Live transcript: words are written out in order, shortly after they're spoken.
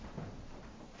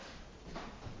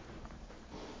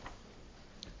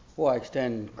Well, I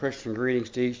extend Christian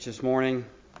greetings to each this morning.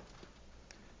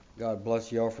 God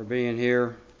bless you all for being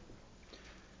here.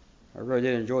 I really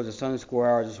did enjoy the Sunday school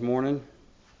hour this morning.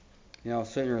 I was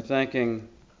sitting here thinking,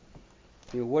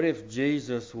 what if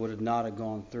Jesus would have not have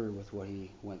gone through with what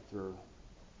he went through?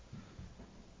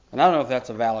 And I don't know if that's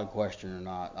a valid question or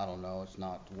not. I don't know. It's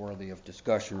not worthy of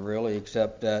discussion really,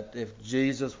 except that if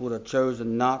Jesus would have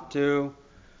chosen not to,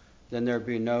 then there'd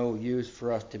be no use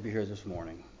for us to be here this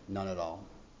morning. None at all.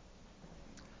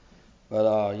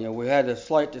 But, we had a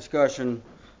slight discussion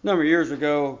a number of years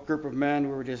ago. A group of men,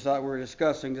 we were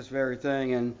discussing this very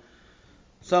thing, and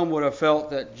some would have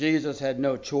felt that Jesus had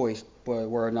no choice but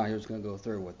whether or not he was going to go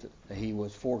through with it. That he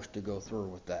was forced to go through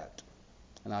with that.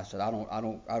 And I said, I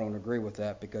don't agree with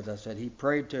that, because I said he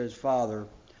prayed to his Father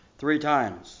 3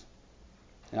 times,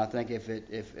 and I think if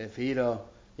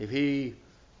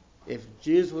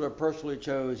Jesus would have personally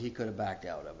chose, he could have backed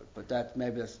out of it. But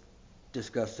let's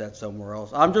discuss that somewhere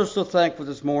else. I'm just so thankful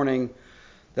this morning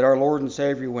that our Lord and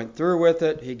Savior went through with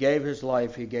it. He gave his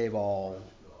life. He gave all,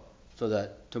 so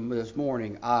that this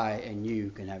morning I and you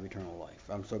can have eternal life.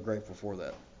 I'm so grateful for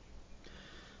that.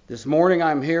 This morning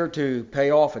I'm here to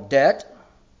pay off a debt.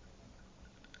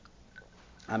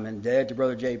 I'm in debt to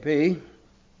Brother JP.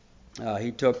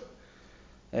 He took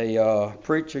a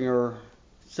preaching or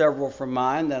several from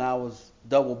mine, then I was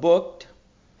double booked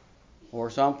or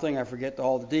something. I forget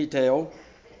all the detail.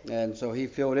 And so he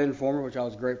filled in for me, which I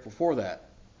was grateful for that.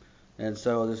 And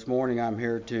so this morning I'm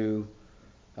here to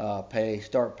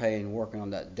start working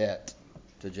on that debt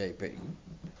to JP.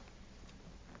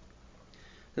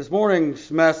 This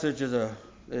morning's message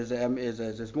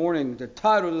this morning, the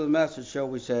title of the message, shall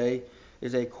we say,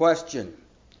 is a question.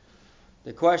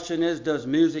 The question is, does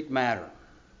music matter?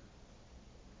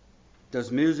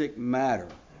 Does music matter?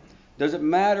 Does it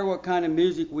matter what kind of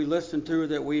music we listen to,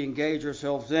 that we engage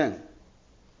ourselves in?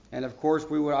 And of course,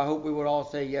 I hope we would all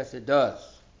say, yes, it does.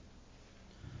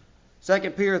 2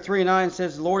 Peter 3:9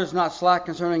 says, the Lord is not slack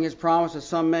concerning his promise, as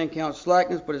some men count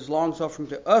slackness, but is longsuffering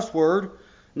to usward,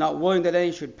 not willing that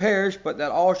any should perish, but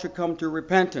that all should come to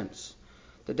repentance.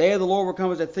 The day of the Lord will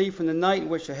come as a thief in the night, in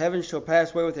which the heavens shall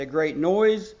pass away with a great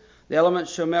noise, the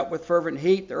elements shall melt with fervent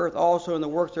heat, the earth also and the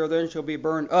works therein shall be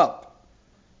burned up.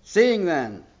 Seeing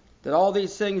then that all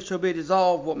these things shall be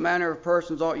dissolved, what manner of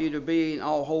persons ought you to be in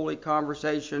all holy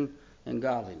conversation and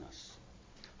godliness?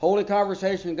 Holy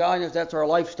conversation and godliness, that's our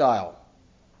lifestyle.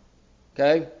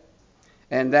 Okay?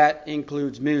 And that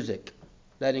includes music.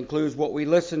 That includes what we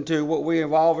listen to, what we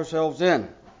involve ourselves in.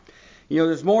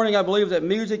 This morning I believe that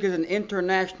music is an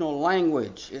international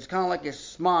language. It's kind of like a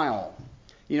smile.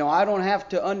 I don't have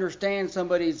to understand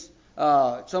somebody's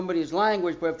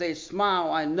language, but if they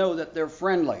smile, I know that they're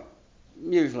friendly.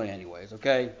 Usually anyways,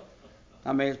 okay?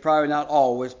 I mean, it's probably not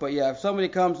always, but yeah, if somebody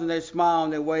comes and they smile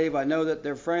and they wave, I know that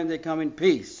they're friendly, they come in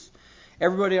peace.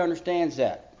 Everybody understands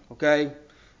that, okay?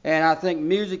 And I think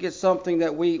music is something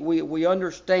that we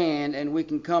understand, and we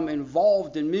can come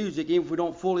involved in music even if we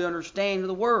don't fully understand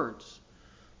the words.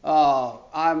 I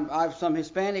have some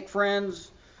Hispanic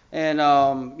friends, and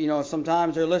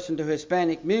sometimes they listen to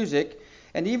Hispanic music,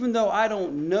 and even though I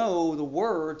don't know the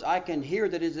words, I can hear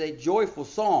that it's a joyful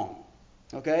song.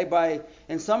 Okay,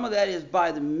 and some of that is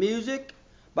by the music,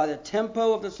 by the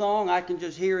tempo of the song. I can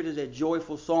just hear it as a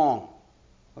joyful song.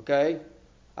 Okay,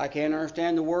 I can't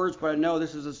understand the words, but I know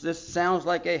this sounds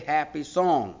like a happy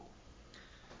song.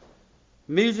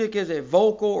 Music is a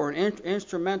vocal or an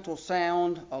instrumental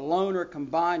sound, alone or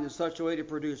combined in such a way to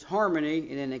produce harmony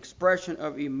and an expression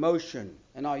of emotion.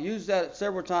 And I'll use that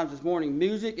several times this morning.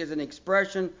 Music is an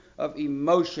expression of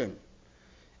emotion.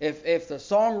 If the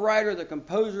songwriter, the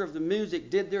composer of the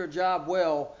music did their job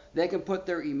well, they can put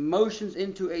their emotions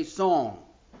into a song.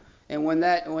 And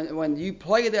when you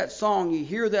play that song, you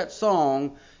hear that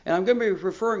song, and I'm going to be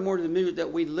referring more to the music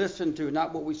that we listen to,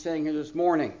 not what we sang here this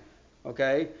morning.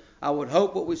 Okay? I would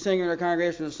hope what we sing in our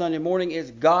congregation on Sunday morning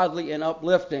is godly and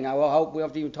uplifting. I will hope we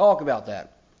have to even talk about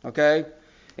that. Okay?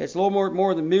 It's a little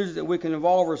more the music that we can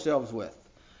involve ourselves with.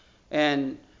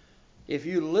 And if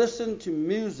you listen to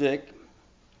music,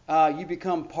 you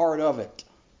become part of it.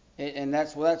 And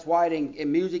that's why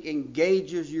music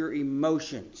engages your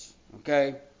emotions.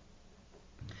 Okay?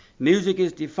 Music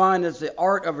is defined as the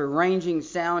art of arranging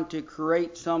sound to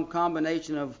create some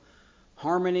combination of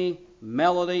harmony,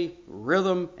 melody,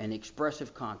 rhythm, and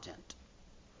expressive content.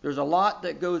 There's a lot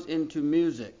that goes into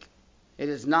music. It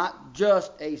is not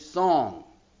just a song.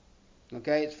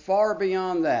 Okay? It's far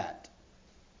beyond that.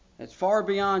 It's far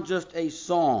beyond just a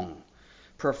song.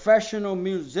 Professional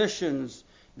musicians,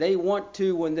 they want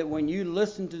to, when you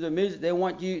listen to the music, they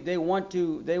want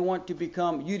to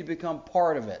become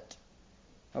part of it.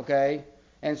 Okay?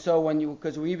 And so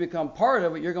because when you become part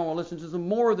of it, you're going to listen to some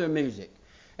more of their music.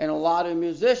 And a lot of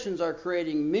musicians are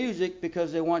creating music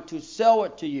because they want to sell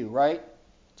it to you, right?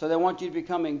 So they want you to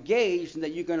become engaged and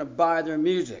that you're going to buy their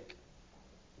music.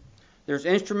 There's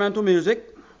instrumental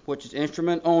music, which is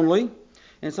instrument only.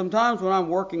 And sometimes when I'm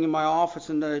working in my office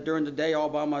during the day all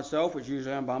by myself, which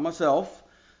usually I'm by myself,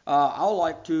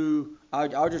 I'll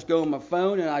just go on my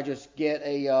phone and I got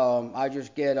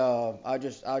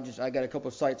a couple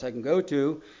of sites I can go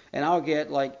to, and I'll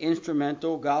get like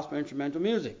gospel instrumental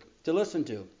music to listen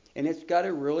to. And it's got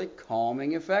a really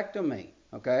calming effect on me.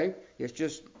 Okay? It's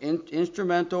just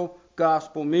instrumental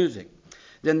gospel music.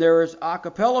 Then there is a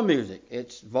cappella music.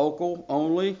 It's vocal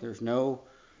only. There's no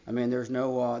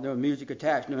music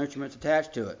attached, no instruments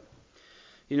attached to it.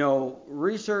 You know,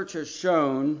 research has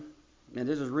shown, and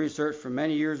this is research from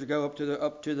many years ago up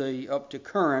to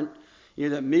current, you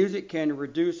know, that music can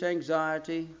reduce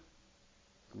anxiety,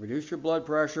 reduce your blood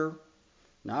pressure.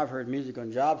 Now I've heard music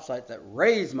on job sites that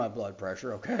raise my blood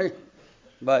pressure, okay?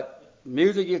 But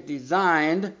music is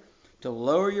designed to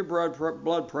lower your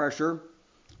blood pressure.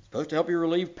 It's supposed to help you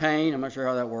relieve pain. I'm not sure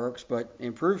how that works, but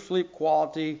improve sleep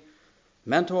quality,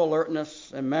 mental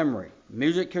alertness, and memory.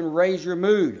 Music can raise your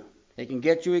mood. It can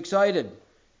get you excited.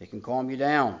 It can calm you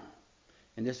down.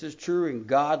 And this is true in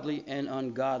godly and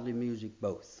ungodly music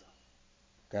both.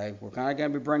 Okay? We're kind of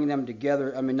going to be bringing them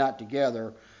together. Not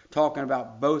together, talking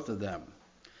about both of them.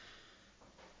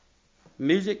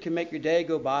 Music can make your day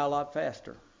go by a lot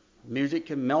faster. Music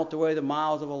can melt away the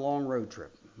miles of a long road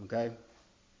trip. Okay?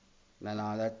 And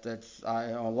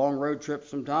on long road trips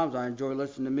sometimes I enjoy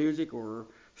listening to music or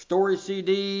story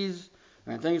CDs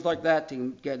and things like that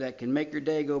that can make your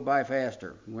day go by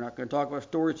faster. We're not going to talk about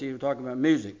story CDs, we're talking about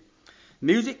music.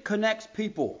 Music connects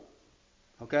people.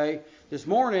 Okay? This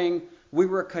morning we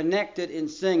were connected in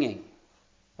singing.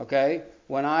 Okay?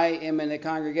 When I am in a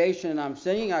congregation and I'm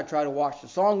singing, I try to watch the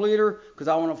song leader because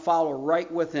I want to follow right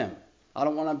with him. I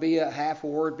don't want to be a half a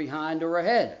word behind or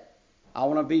ahead. I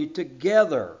want to be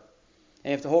together.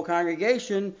 And if the whole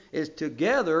congregation is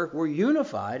together, we're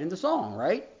unified in the song,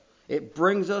 right? It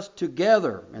brings us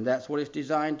together, and that's what it's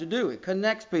designed to do. It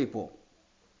connects people.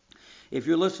 If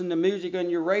you listen to music on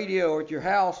your radio or at your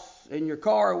house, in your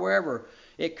car, or wherever,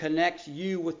 it connects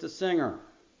you with the singer.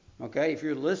 Okay? If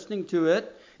you're listening to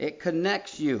it, it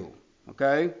connects you.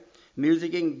 Okay?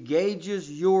 Music engages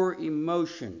your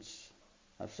emotions.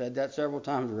 I've said that several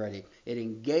times already. It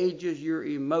engages your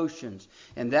emotions.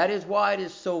 And that is why it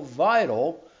is so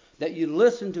vital that you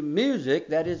listen to music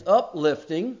that is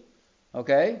uplifting.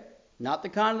 Okay? Not the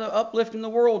kind of uplifting the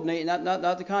world need, not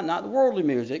the worldly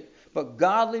music, but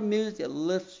godly music that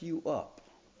lifts you up.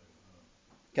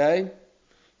 Okay?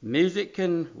 Music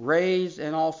can raise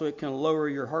and also it can lower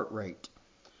your heart rate.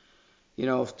 You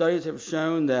know, studies have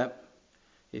shown that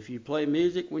if you play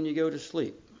music when you go to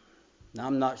sleep, now,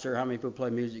 I'm not sure how many people play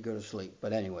music go to sleep,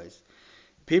 but anyways,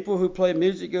 people who play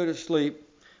music go to sleep,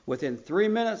 within 3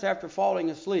 minutes after falling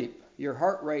asleep, your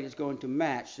heart rate is going to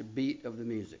match the beat of the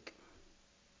music.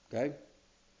 Okay?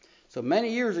 So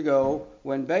many years ago,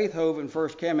 when Beethoven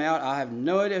first came out, I have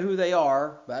no idea who they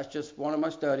are, but that's just one of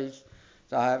my studies.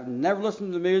 So I have never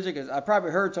listened to the music. I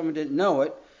probably heard someone didn't know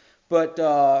it,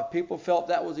 but people felt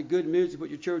that was a good music to put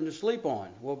your children to sleep on.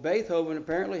 Well, Beethoven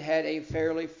apparently had a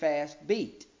fairly fast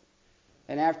beat.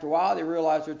 And after a while, they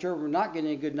realized their children were not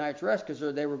getting a good night's rest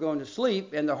because they were going to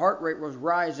sleep and the heart rate was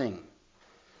rising.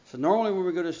 So normally when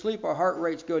we go to sleep, our heart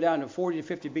rates go down to 40 to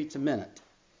 50 beats a minute.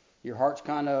 Your heart's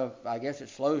kind of, I guess it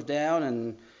slows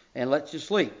down and lets you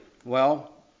sleep.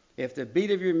 Well, if the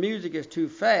beat of your music is too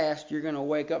fast, you're going to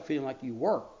wake up feeling like you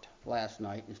worked last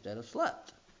night instead of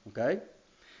slept. Okay?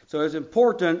 So it's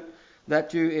important that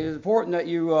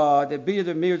the beat of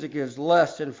the music is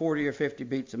less than 40 or 50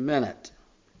 beats a minute.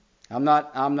 I'm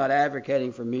not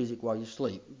advocating for music while you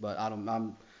sleep, but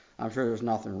I'm sure there's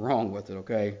nothing wrong with it,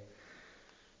 okay?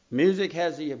 Music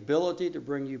has the ability to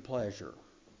bring you pleasure.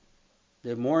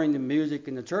 The morning the music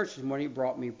in the church this morning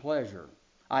brought me pleasure.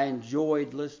 I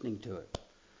enjoyed listening to it,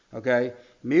 okay?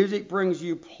 Music brings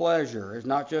you pleasure. It's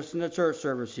not just in the church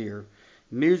service here.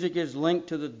 Music is linked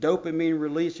to the dopamine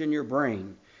release in your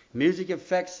brain. Music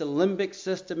affects the limbic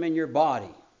system in your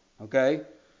body, okay?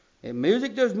 And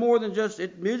music does more than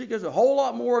music does a whole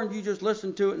lot more than you just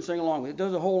listen to it and sing along with it. It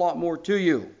does a whole lot more to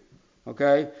you.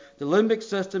 Okay? The limbic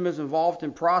system is involved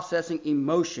in processing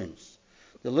emotions.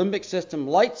 The limbic system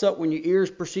lights up when your ears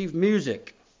perceive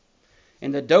music.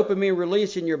 And the dopamine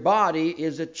release in your body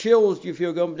is the chills you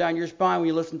feel going down your spine when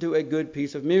you listen to a good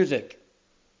piece of music.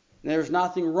 And there's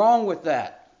nothing wrong with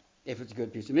that if it's a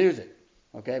good piece of music.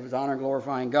 Okay? If it's honor and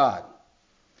glorifying God.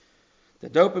 The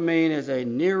dopamine is a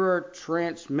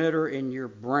neurotransmitter in your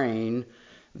brain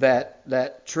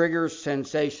that triggers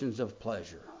sensations of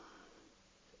pleasure.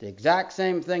 The exact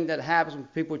same thing that happens when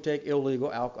people take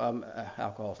illegal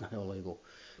alcohol is not illegal.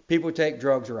 People take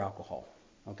drugs or alcohol.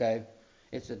 Okay?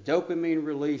 It's a dopamine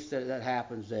release that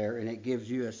happens there, and it gives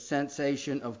you a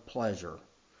sensation of pleasure.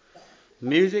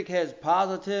 Music has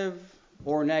positive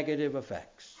or negative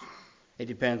effects. It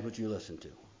depends what you listen to.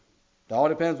 It all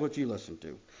depends what you listen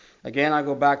to. Again, I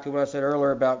go back to what I said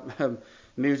earlier about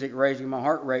music raising my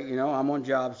heart rate. You know, I'm on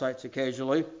job sites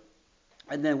occasionally,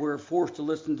 and then we're forced to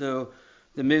listen to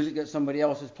the music that somebody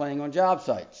else is playing on job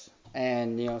sites.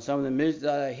 And, you know, some of the music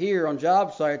that I hear on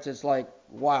job sites, it's like,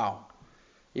 wow.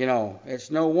 You know,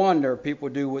 it's no wonder people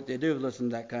do what they do, listen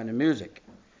to that kind of music.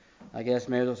 I guess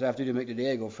maybe they'll have to do to make the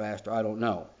day go faster. I don't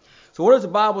know. So what does the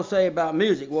Bible say about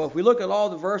music? Well, if we look at all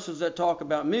the verses that talk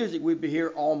about music, we'd be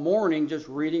here all morning just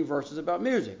reading verses about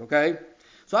music, okay?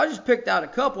 So I just picked out a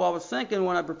couple. I was thinking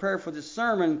when I prepared for this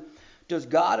sermon, does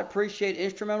God appreciate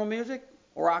instrumental music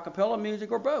or a cappella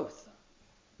music or both?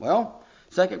 Well,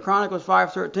 2 Chronicles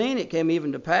 5:13, it came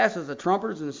even to pass as the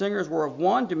trumpeters and the singers were of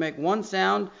one to make one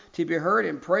sound to be heard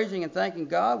in praising and thanking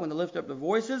God when they lifted up their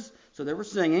voices. So they were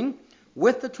singing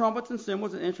with the trumpets and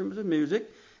cymbals and instruments of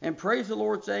music, and praise the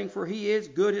Lord, saying, for he is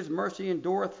good, his mercy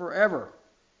endureth forever.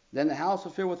 Then the house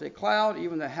was filled with a cloud,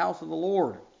 even the house of the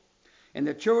Lord. And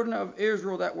the children of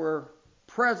Israel that were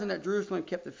present at Jerusalem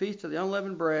kept the feast of the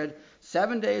unleavened bread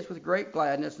 7 days with great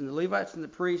gladness, and the Levites and the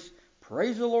priests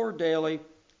praised the Lord daily,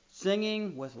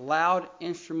 singing with loud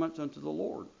instruments unto the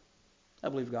Lord. I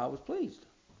believe God was pleased.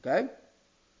 Okay?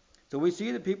 So we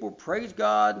see that people praise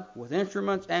God with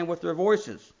instruments and with their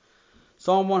voices.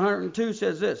 Psalm 102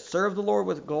 says this, serve the Lord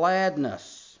with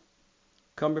gladness.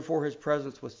 Come before his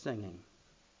presence with singing.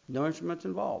 No instruments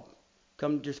involved.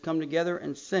 Just come together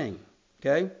and sing.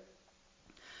 Okay?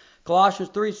 Colossians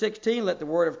 3:16, let the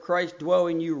word of Christ dwell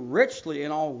in you richly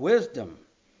in all wisdom,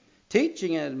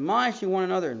 teaching and admonishing one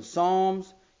another in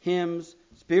psalms, hymns,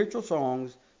 spiritual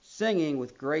songs, singing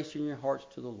with grace in your hearts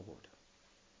to the Lord.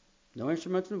 No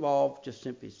instruments involved, just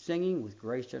simply singing with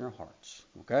grace in our hearts.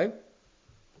 Okay?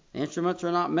 Instruments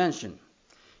are not mentioned.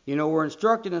 You know, we're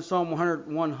instructed in Psalm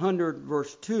 100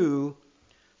 verse 2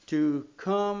 to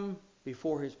come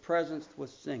before his presence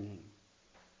with singing.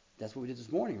 That's what we did this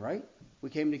morning, right? We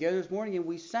came together this morning and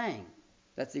we sang.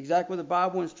 That's exactly what the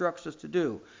Bible instructs us to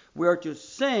do. We are to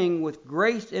sing with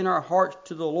grace in our hearts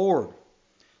to the Lord.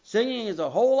 Singing is a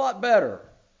whole lot better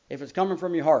if it's coming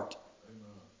from your heart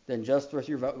than just with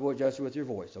your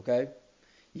voice, okay?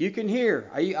 You can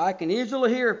hear. I can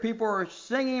easily hear if people are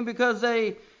singing because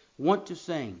they want to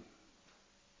sing.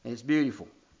 And it's beautiful.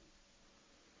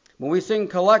 When we sing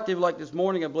collective like this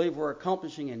morning, I believe we're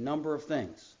accomplishing a number of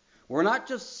things. We're not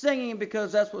just singing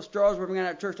because that's what Strawsbury bring out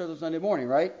at church on Sunday morning,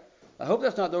 right? I hope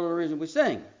that's not the only reason we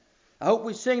sing. I hope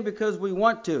we sing because we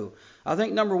want to. I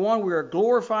think number one, we are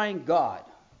glorifying God.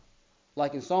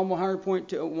 Like in Psalm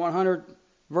 100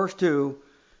 verse 2,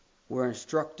 we're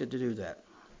instructed to do that.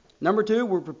 Number two,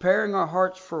 we're preparing our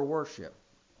hearts for worship.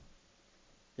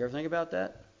 You ever think about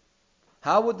that?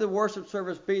 How would the worship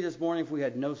service be this morning if we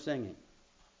had no singing?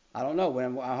 I don't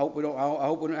know. I hope we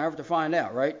don't have to find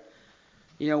out, right?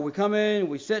 You know, we come in,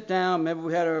 we sit down. Maybe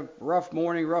we had a rough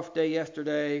morning, rough day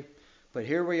yesterday, but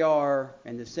here we are,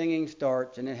 and the singing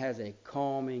starts, and it has a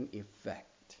calming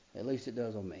effect. At least it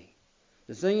does on me.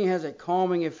 The singing has a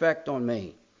calming effect on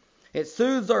me. It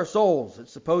soothes our souls.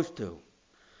 It's supposed to.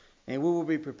 And we will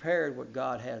be prepared what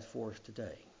God has for us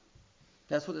today.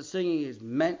 That's what the singing is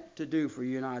meant to do for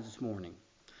you and I this morning.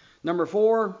 Number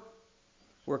 4,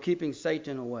 we're keeping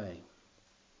Satan away.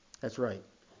 That's right.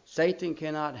 Satan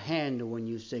cannot handle when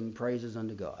you sing praises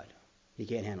unto God. He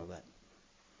can't handle that.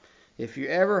 If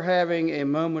you're ever having a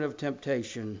moment of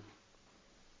temptation,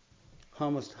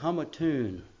 hum a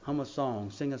tune, hum a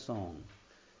song, sing a song.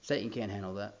 Satan can't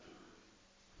handle that.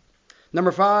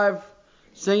 Number 5,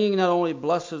 singing not only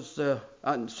blesses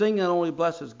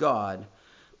God,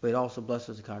 but it also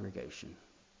blesses the congregation.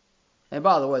 And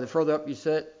by the way, the further up you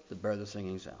sit, the better the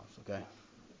singing sounds, okay?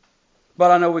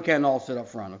 But I know we can't all sit up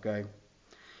front, okay?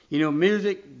 You know,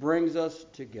 music brings us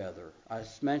together. I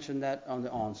mentioned that on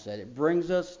the onset. It brings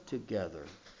us together.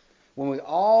 When we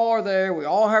all are there, we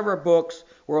all have our books,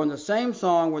 we're on the same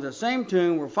song, we're the same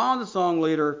tune, we're following the song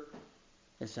leader,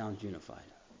 it sounds unified.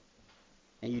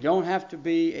 And you don't have to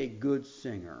be a good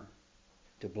singer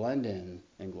to blend in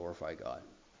and glorify God.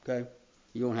 Okay?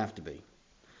 You don't have to be.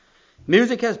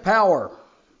 Music has power.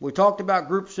 We talked about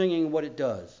group singing and what it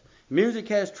does. Music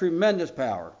has tremendous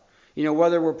power.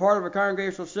 Whether we're part of a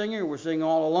congregational singing or we're singing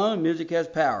all alone, music has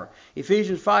power.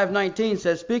 Ephesians 5:19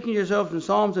 says, speaking to yourselves in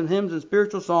psalms and hymns and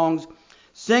spiritual songs,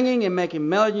 singing and making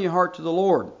melody in your heart to the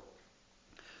Lord.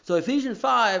 So Ephesians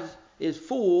 5 is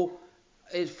full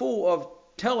of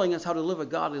telling us how to live a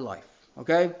godly life.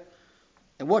 Okay?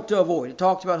 And what to avoid. It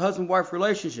talks about husband-wife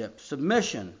relationships,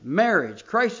 submission, marriage,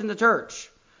 Christ in the church.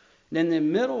 And in the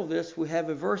middle of this, we have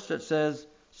a verse that says,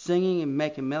 singing and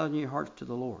making melody in your hearts to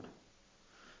the Lord.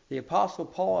 The Apostle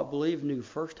Paul, I believe, knew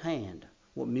firsthand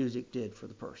what music did for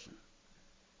the person.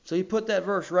 So he put that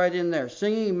verse right in there.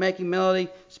 Singing and making melody,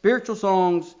 spiritual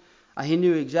songs. He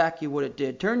knew exactly what it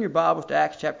did. Turn your Bibles to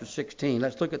Acts chapter 16.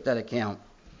 Let's look at that account.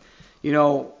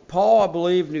 Paul, I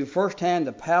believe, knew firsthand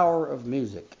the power of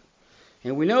music.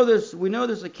 And we know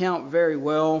this account very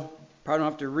well. Probably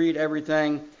don't have to read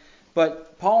everything.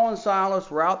 But Paul and Silas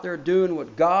were out there doing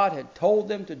what God had told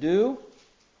them to do.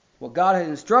 What God had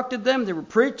instructed them. They were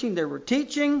preaching, they were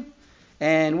teaching.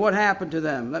 And what happened to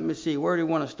them? Let me see. Where do you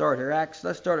want to start here? Acts,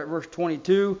 let's start at verse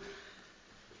 22.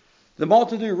 The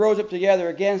multitude rose up together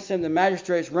against them. The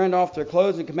magistrates rent off their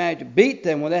clothes and commanded to beat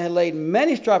them. When they had laid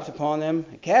many stripes upon them,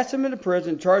 cast them into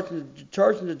prison, charged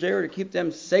the jailer to keep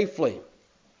them safely.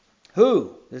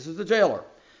 Who? This is the jailer.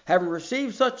 Having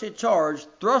received such a charge,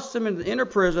 thrust them into the inner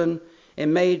prison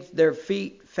and made their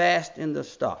feet fast in the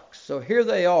stocks. So here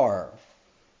they are.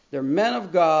 They're men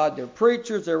of God. They're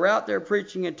preachers. They're out there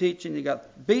preaching and teaching. They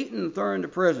got beaten and thrown into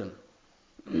prison.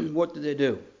 What did they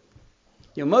do?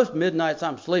 Most midnights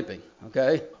I'm sleeping,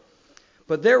 okay?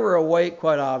 But they were awake,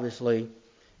 quite obviously.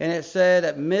 And it said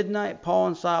at midnight, Paul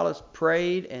and Silas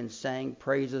prayed and sang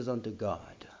praises unto God.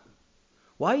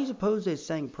 Why do you suppose they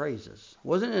sang praises?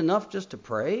 Wasn't it enough just to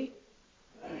pray?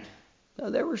 No,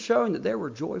 they were showing that they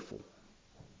were joyful.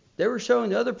 They were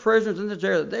showing the other prisoners in the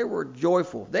jail that they were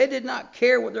joyful. They did not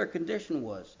care what their condition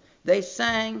was. They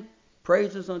sang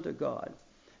praises unto God.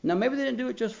 Now, maybe they didn't do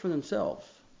it just for themselves.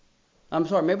 I'm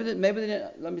sorry, maybe they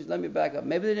didn't. Let me back up.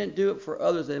 Maybe they didn't do it for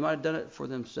others. They might have done it for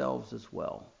themselves as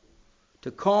well,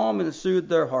 to calm and soothe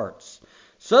their hearts.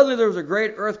 Suddenly there was a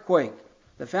great earthquake.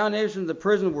 The foundations of the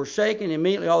prison were shaken.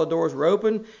 Immediately all the doors were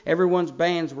opened. Everyone's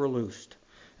bands were loosed.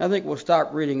 I think we'll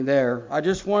stop reading there. I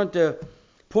just wanted to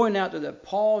point out that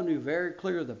Paul knew very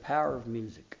clearly the power of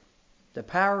music, the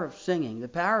power of singing, the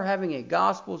power of having a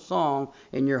gospel song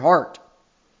in your heart.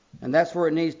 And that's where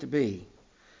it needs to be.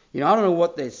 I don't know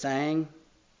what they sang.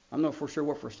 I'm not for sure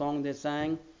what for song they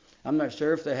sang. I'm not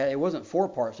sure if they had, it wasn't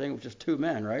 4-part singing, it was just 2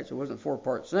 men, right? So it wasn't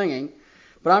 4-part singing.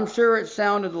 But I'm sure it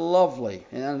sounded lovely,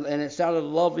 and it sounded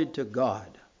lovely to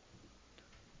God.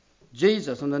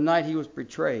 Jesus, on the night he was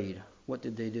betrayed, what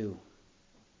did they do?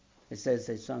 It says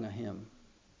they sung a hymn.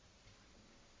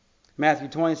 Matthew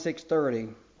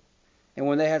 26:30. And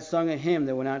when they had sung a hymn,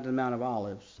 they went out to the Mount of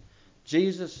Olives.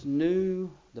 Jesus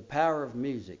knew the power of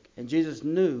music, and Jesus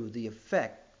knew the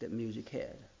effect that music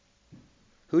had.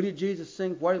 Who did Jesus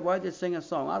sing? Why did they sing a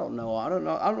song? I don't know. I don't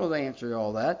know the answer to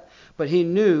all that. But he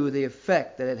knew the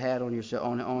effect that it had on yourself,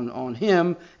 on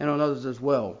him and on others as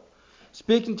well.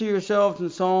 Speaking to yourselves in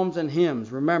psalms and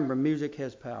hymns. Remember, music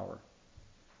has power.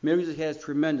 Music has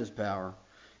tremendous power.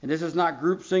 And this is not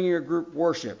group singing or group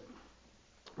worship.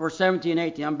 Verse 17 and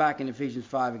 18. I'm back in Ephesians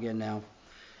 5 again now.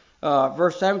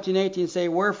 Verse 17 and 18 say,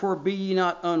 wherefore be ye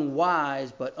not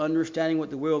unwise, but understanding what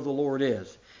the will of the Lord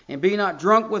is. And be not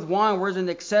drunk with wine, whereas in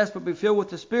excess, but be filled with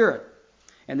the Spirit.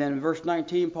 And then in verse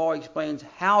 19, Paul explains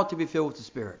how to be filled with the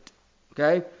Spirit.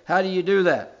 Okay? How do you do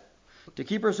that? To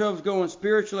keep ourselves going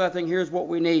spiritually, I think here's what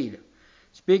we need.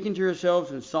 Speaking to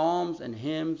yourselves in psalms and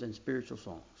hymns and spiritual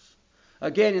songs.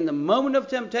 Again, in the moment of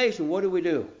temptation, what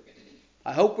do?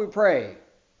 I hope we pray.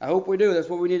 I hope we do. That's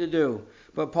what we need to do.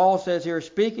 But Paul says here,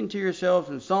 speaking to yourselves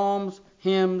in psalms,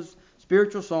 hymns,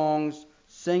 spiritual songs,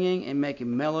 singing and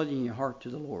making melody in your heart to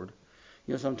the Lord.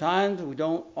 Sometimes we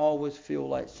don't always feel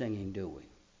like singing, do we?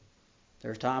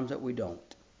 There's times that we don't.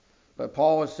 But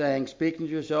Paul is saying, speaking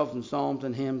to yourselves in psalms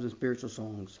and hymns and spiritual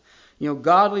songs.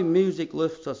 Godly music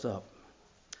lifts us up.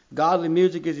 Godly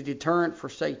music is a deterrent for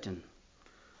Satan.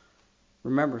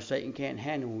 Remember, Satan can't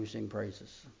handle when we sing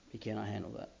praises. He cannot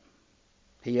handle that.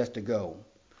 He has to go.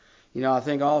 I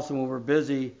think also when we're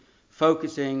busy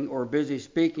focusing or busy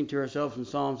speaking to ourselves in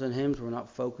psalms and hymns, we're not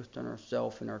focused on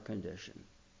ourselves and our condition.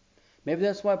 Maybe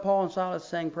that's why Paul and Silas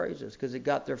sang praises, because it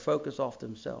got their focus off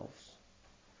themselves.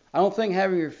 I don't think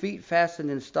having your feet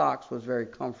fastened in stocks was very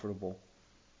comfortable.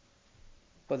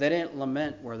 But they didn't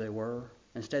lament where they were.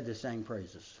 Instead, they sang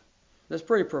praises. That's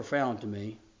pretty profound to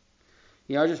me.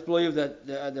 I just believe that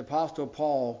the Apostle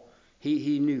Paul,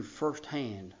 he knew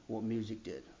firsthand what music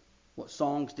did, what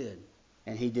songs did,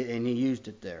 and he used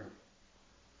it there.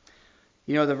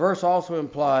 The verse also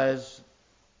implies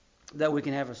that we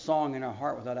can have a song in our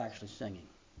heart without actually singing.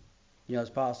 It's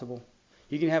possible.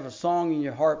 You can have a song in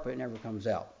your heart, but it never comes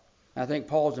out. I think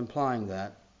Paul's implying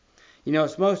that.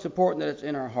 It's most important that it's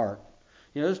in our heart.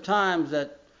 There's times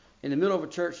that in the middle of a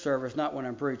church service, not when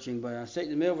I'm preaching, but I sit in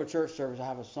the middle of a church service, I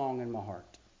have a song in my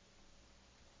heart.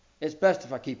 It's best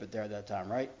if I keep it there at that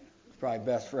time, right? It's probably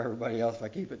best for everybody else if I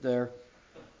keep it there.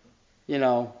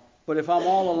 But if I'm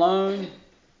all alone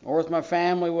or with my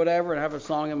family, whatever, and I have a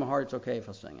song in my heart, it's okay if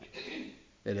I sing it.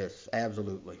 It is,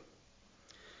 absolutely.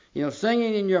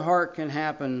 Singing in your heart can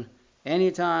happen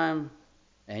anytime,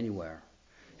 anywhere.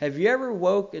 Have you ever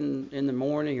woke in the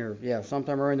morning, or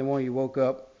sometime early in the morning you woke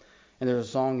up and there's a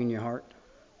song in your heart?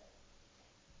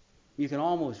 You can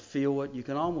almost feel it. You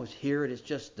can almost hear it. It's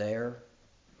just there.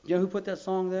 You know who put that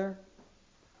song there?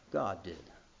 God did.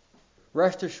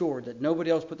 Rest assured that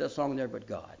nobody else put that song there but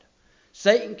God.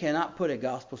 Satan cannot put a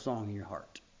gospel song in your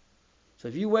heart. So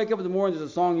if you wake up in the morning,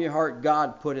 there's a song in your heart,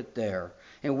 God put it there.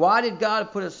 And why did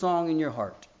God put a song in your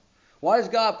heart? Why does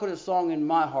God put a song in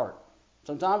my heart?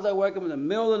 Sometimes I wake up in the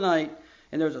middle of the night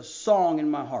and there's a song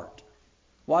in my heart.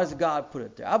 Why does God put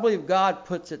it there? I believe God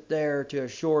puts it there to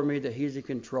assure me that He's in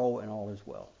control and all is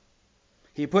well.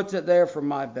 He puts it there for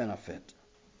my benefit.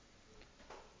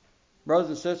 Brothers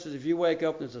and sisters, if you wake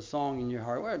up and there's a song in your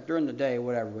heart, well, during the day,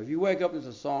 whatever, but if you wake up and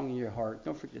there's a song in your heart,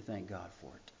 don't forget to thank God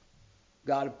for it.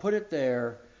 God put it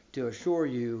there to assure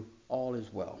you all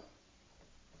is well.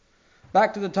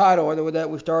 Back to the title that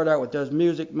we started out with, does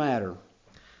music matter?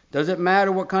 Does it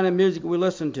matter what kind of music we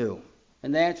listen to?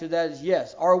 And the answer to that is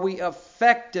yes. Are we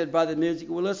affected by the music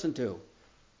we listen to?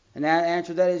 And the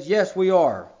answer to that is yes, we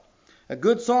are. A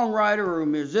good songwriter or a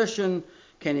musician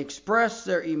can express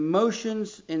their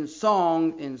emotions in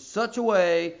song in such a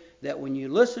way that when you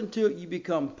listen to it, you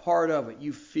become part of it.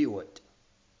 You feel it.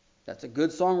 That's a good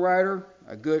songwriter,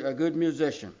 a good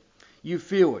musician. You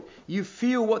feel it. You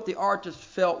feel what the artist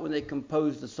felt when they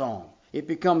composed the song. It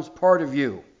becomes part of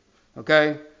you.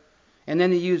 Okay? And then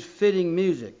they use fitting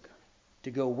music to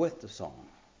go with the song.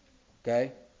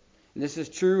 Okay? And this is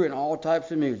true in all types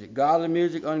of music. Godly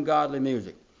music, ungodly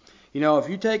music. If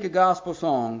you take a gospel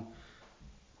song,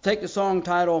 take the song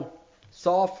title,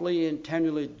 Softly and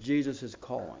Tenderly Jesus is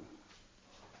Calling.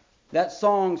 That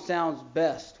song sounds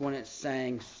best when it's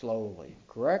sang slowly,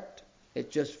 correct?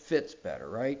 It just fits better,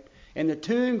 right? And the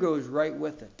tune goes right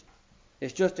with it.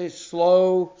 It's just a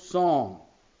slow song.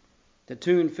 The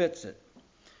tune fits it.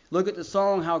 Look at the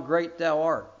song, How Great Thou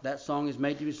Art. That song is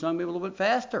made to be sung maybe a little bit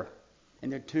faster.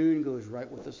 And the tune goes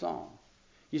right with the song.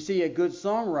 You see, a good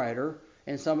songwriter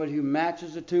and somebody who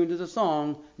matches the tune to the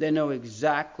song, they know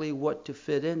exactly what to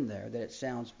fit in there, that it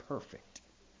sounds perfect.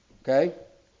 Okay?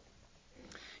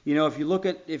 If you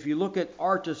look at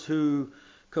artists who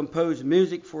compose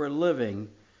music for a living,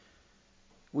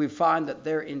 we find that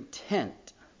their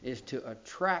intent is to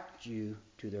attract you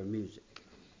to their music.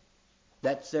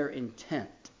 That's their intent.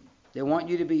 They want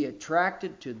you to be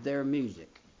attracted to their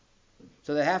music.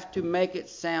 So they have to make it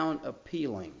sound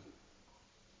appealing.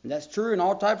 And that's true in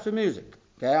all types of music.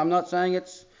 Okay, I'm not saying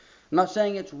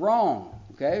it's wrong.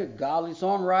 Okay, godly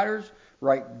songwriters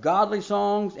write godly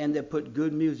songs and they put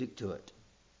good music to it,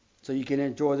 so you can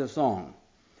enjoy the song.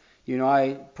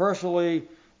 I personally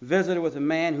visited with a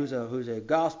man who's a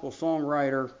gospel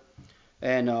songwriter,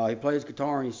 and he plays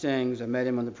guitar and he sings. I met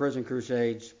him on the prison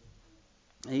crusades,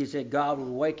 and he said God would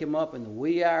wake him up in the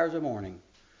wee hours of the morning,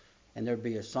 and there'd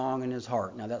be a song in his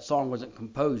heart. Now that song wasn't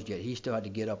composed yet; he still had to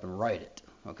get up and write it.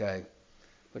 Okay.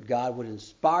 But God would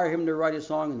inspire him to write a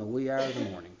song in the wee hours of the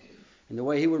morning. And the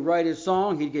way he would write his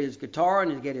song, he'd get his guitar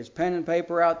and he'd get his pen and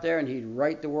paper out there and he'd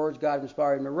write the words God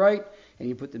inspired him to write, and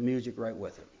he'd put the music right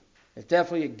with it. It's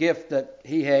definitely a gift that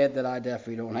he had that I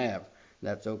definitely don't have.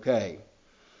 That's okay.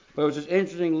 But it was just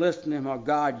interesting listening to him how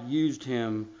God used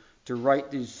him to write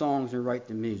these songs and write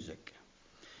the music.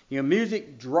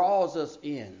 Music draws us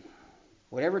in.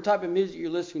 Whatever type of music you're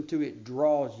listening to, it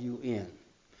draws you in.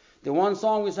 The one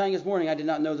song we sang this morning, I did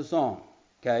not know the song,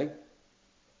 okay?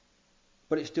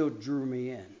 But it still drew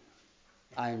me in.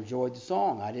 I enjoyed the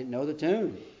song. I didn't know the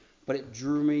tune, but it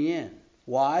drew me in.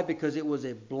 Why? Because it was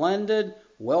a blended,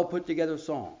 well put together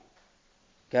song.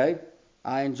 Okay?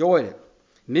 I enjoyed it.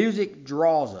 Music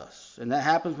draws us, and that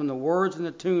happens when the words and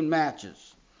the tune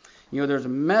matches. There's a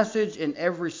message in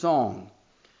every song.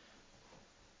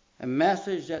 A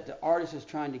message that the artist is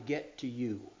trying to get to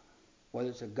you.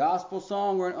 Whether it's a gospel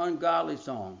song or an ungodly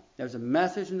song, there's a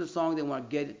message in the song they want to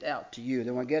get it out to you.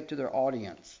 They want to get it to their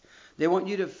audience. They want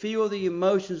you to feel the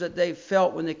emotions that they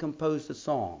felt when they composed the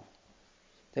song.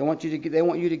 They want you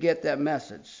to get that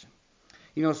message.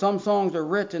 Some songs are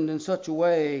written in such a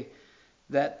way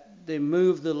that they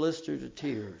move the listener to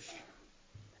tears.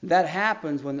 That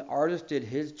happens when the artist did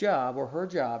his job or her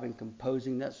job in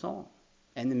composing that song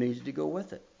and the music to go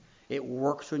with it. It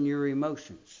works on your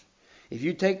emotions. If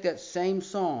you take that same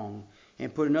song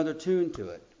and put another tune to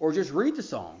it, or just read the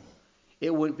song,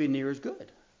 it wouldn't be near as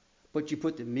good. But you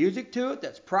put the music to it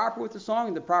that's proper with the song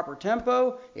and the proper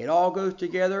tempo, it all goes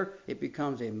together. It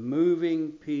becomes a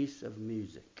moving piece of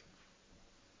music.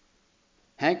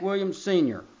 Hank Williams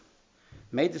Sr.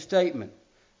 made the statement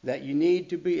that you need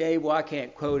to be able, I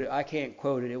can't quote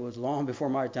it, it was long before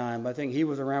my time, but I think he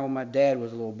was around when my dad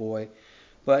was a little boy.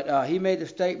 But he made the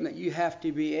statement that you have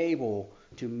to be able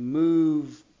to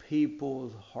move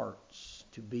people's hearts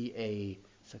to be a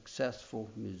successful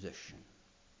musician.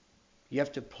 You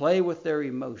have to play with their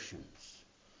emotions.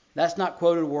 That's not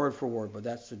quoted word for word, but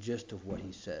that's the gist of what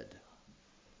he said.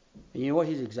 And you know what?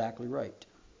 He's exactly right.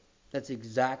 That's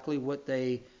exactly what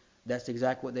they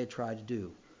try to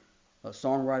do.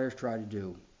 Songwriters try to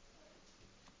do.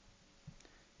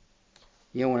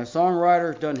 You know, when a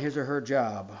songwriter's done his or her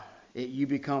job, you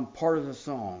become part of the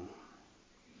song.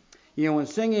 You know, when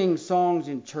singing songs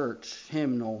in church,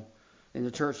 in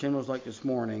the church hymnals like this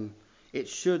morning, it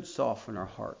should soften our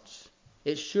hearts.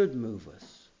 It should move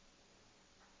us.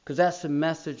 Because that's the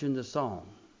message in the song.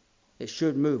 It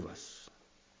should move us.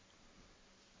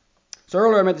 So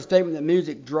earlier I made the statement that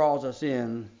music draws us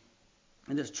in.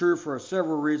 And it's true for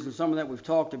several reasons. Some of that we've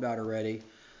talked about already.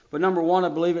 But number one, I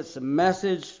believe it's the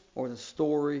message or the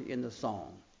story in the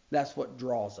song. That's what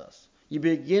draws us. You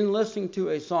begin listening to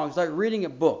a song. It's like reading a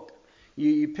book.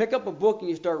 You pick up a book and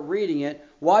you start reading it.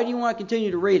 Why do you want to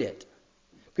continue to read it?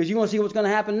 Because you want to see what's going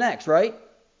to happen next, right?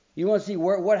 You want to see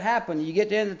what happened. You get to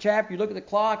the end of the chapter, you look at the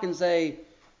clock and say,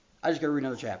 I just got to read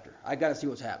another chapter. I got to see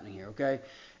what's happening here, okay?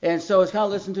 And so it's kind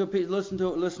of listen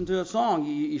to a song.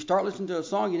 You start listening to a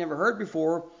song you never heard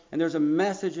before, and there's a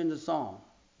message in the song.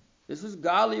 This is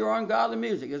godly or ungodly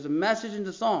music. There's a message in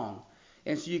the song.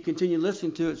 And so you continue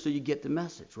listening to it so you get the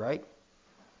message, right?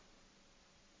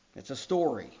 It's a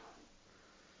story.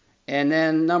 And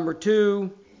then number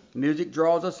two, music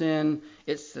draws us in.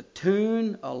 It's the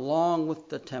tune along with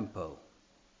the tempo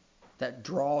that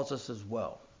draws us as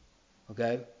well.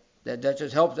 Okay? That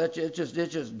just helps. It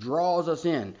just draws us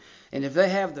in. And if they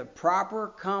have the proper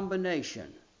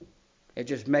combination, it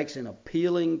just makes an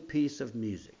appealing piece of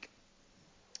music.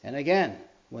 And again,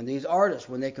 when these artists,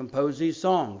 when they compose these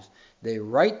songs, they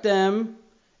write them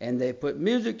and they put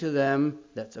music to them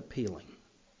that's appealing.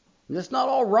 And it's not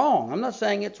all wrong. I'm not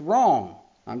saying it's wrong.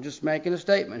 I'm just making a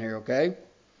statement here, okay?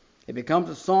 It becomes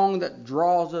a song that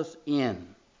draws us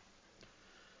in.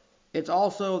 It's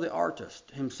also the artist,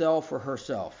 himself or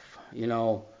herself. You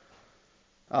know,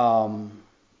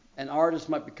 an artist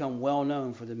might become well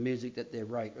known for the music that they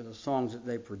write or the songs that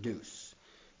they produce.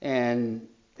 And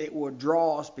it will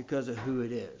draw us because of who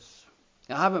it is.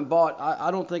 Now,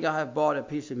 I don't think I have bought a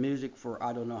piece of music for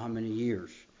I don't know how many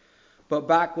years. But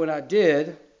back when I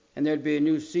did, and there'd be a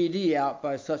new CD out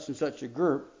by such and such a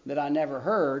group that I never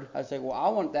heard, I'd say, well, I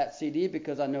want that CD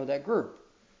because I know that group.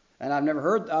 And I've never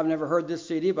heard this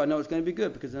CD, but I know it's going to be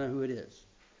good because I know who it is.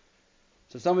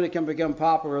 So somebody can become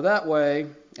popular that way,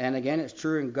 and again, it's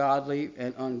true in godly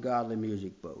and ungodly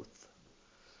music both.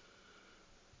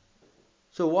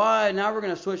 So now we're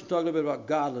going to switch and talk a little bit about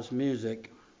godless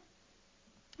music.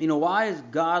 You know, why is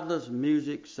godless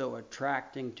music so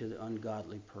attracting to the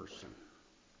ungodly person?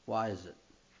 Why is it?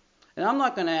 And I'm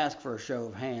not going to ask for a show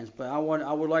of hands, but I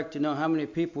would like to know how many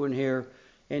people in here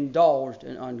indulged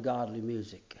in ungodly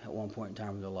music at one point in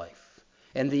time in their life,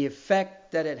 and the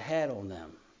effect that it had on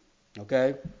them.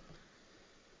 Okay?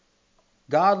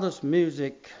 Godless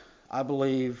music, I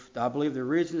believe the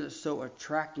reason it's so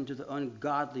attracting to the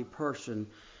ungodly person,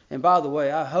 and by the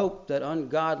way, I hope that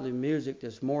ungodly music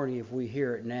this morning, if we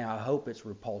hear it now, I hope it's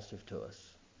repulsive to us.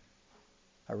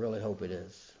 I really hope it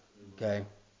is. Okay?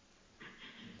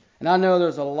 And I know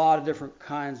there's a lot of different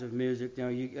kinds of music, you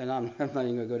know, and I'm not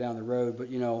even going to go down the road, but,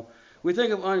 you know, we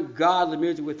think of ungodly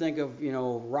music, we think of, you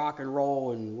know, rock and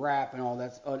roll and rap and all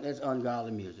that's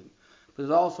ungodly music. But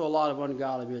there's also a lot of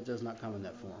ungodly music that does not come in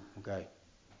that form, okay?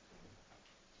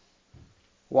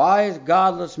 Why is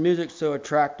godless music so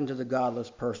attracting to the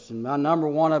godless person? Now, number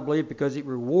one, I believe because it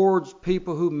rewards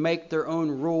people who make their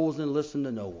own rules and listen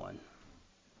to no one.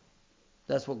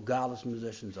 That's what godless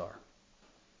musicians are.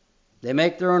 They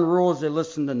make their own rules, they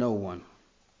listen to no one.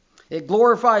 It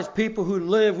glorifies people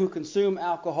who consume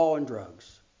alcohol and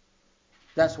drugs.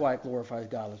 That's why it glorifies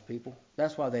godless people.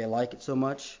 That's why they like it so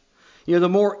much. You know, the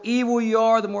more evil you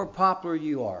are, the more popular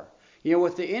you are. You know,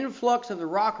 with the influx of the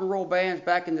rock and roll bands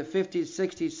back in the 50s,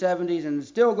 60s, 70s, and it's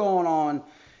still going on,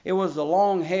 it was the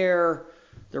long hair,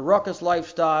 the ruckus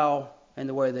lifestyle, and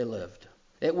the way they lived.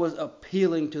 It was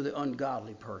appealing to the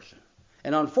ungodly person.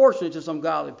 And unfortunately to some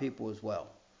godly people as well,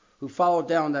 who followed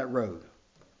down that road.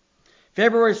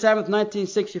 February 7th,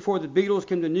 1964, the Beatles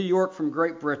came to New York from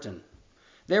Great Britain.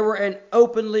 They were an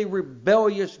openly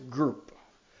rebellious group,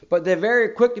 but they very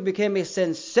quickly became a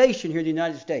sensation here in the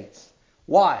United States.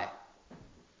 Why?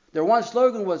 Their one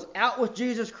slogan was, out with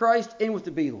Jesus Christ, in with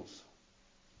the Beatles.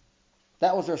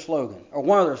 That was their slogan, or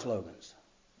one of their slogans.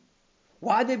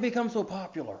 Why did they become so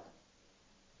popular?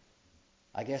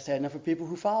 I guess they had enough of people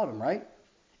who followed them, right?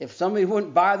 If somebody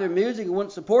wouldn't buy their music and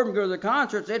wouldn't support them, go to their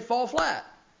concerts, they'd fall flat.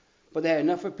 But they had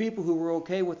enough of people who were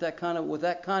okay with that kind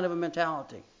of a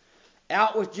mentality.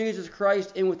 Out with Jesus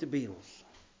Christ, in with the Beatles.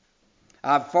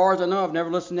 As far as I know, I've never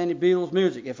listened to any Beatles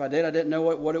music. If I did, I didn't know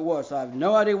what it was. So I have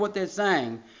no idea what they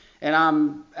sang, and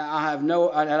I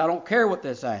don't care what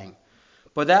they sang.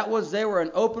 But they were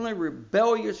an openly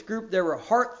rebellious group. They were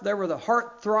the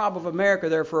heartthrob of America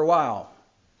there for a while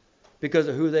because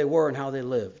of who they were and how they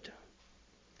lived.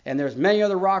 And there's many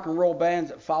other rock and roll bands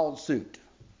that followed suit.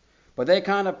 But they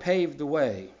kind of paved the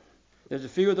way. There's a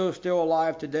few of those still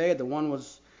alive today. The one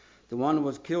was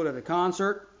killed at a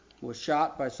concert, was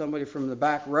shot by somebody from the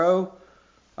back row,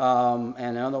 and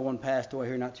another one passed away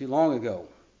here not too long ago.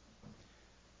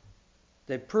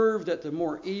 They proved that the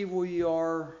more evil you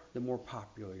are, the more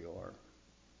popular you are.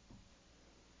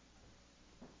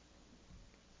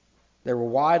 They were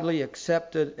widely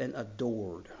accepted and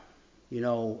adored.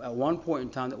 At one point in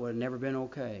time that would have never been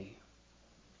okay.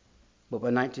 But by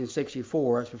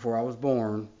 1964, that's before I was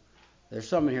born, there's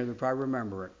some in here that probably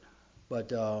remember it. But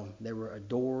they were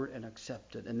adored and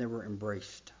accepted, and they were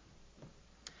embraced.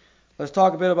 Let's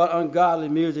talk a bit about ungodly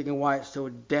music and why it's so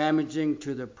damaging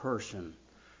to the person.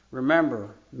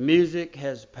 Remember, music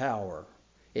has power.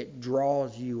 It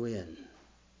draws you in.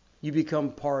 You become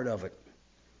part of it.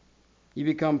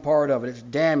 It's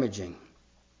damaging.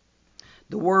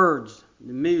 The words,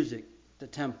 the music, the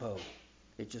tempo,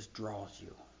 it just draws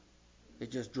you.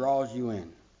 It just draws you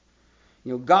in.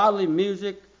 Godly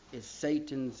music is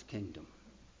Satan's kingdom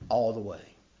all the way.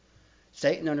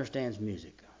 Satan understands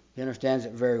music. He understands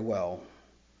it very well.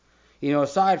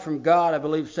 Aside from God, I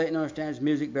believe Satan understands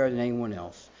music better than anyone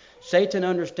else. Satan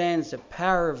understands the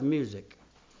power of music.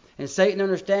 And Satan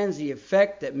understands the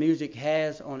effect that music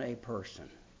has on a person.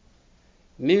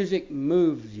 Music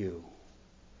moves you.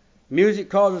 Music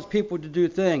causes people to do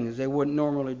things they wouldn't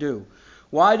normally do.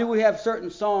 Why do we have certain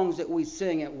songs that we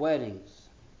sing at weddings,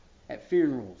 at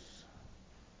funerals?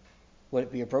 Would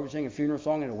it be appropriate to sing a funeral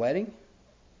song at a wedding?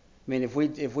 I mean, if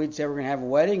we'd say we're going to have a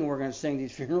wedding and we're going to sing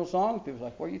these funeral songs, people are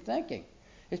like, what are you thinking?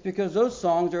 It's because those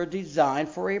songs are designed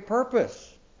for a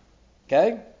purpose.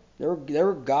 Okay?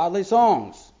 They're godly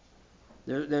songs.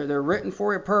 They're written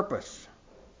for a purpose.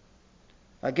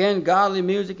 Again, godless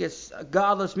music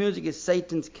is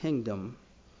Satan's kingdom.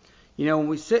 When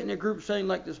we sit in a group setting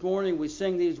like this morning, we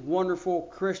sing these wonderful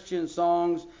Christian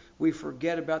songs. We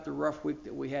forget about the rough week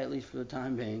that we had, at least for the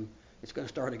time being. It's going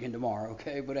to start again tomorrow,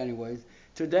 okay? But anyways,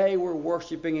 today we're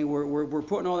worshiping and we're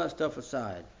putting all that stuff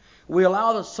aside. We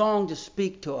allow the song to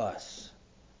speak to us.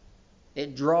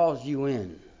 It draws you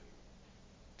in.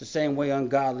 The same way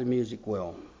ungodly music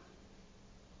will.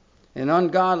 In an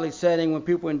ungodly setting, when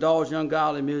people indulge in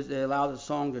ungodly music, they allow the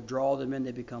song to draw them in.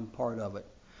 They become part of it.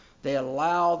 They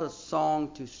allow the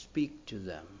song to speak to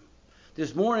them.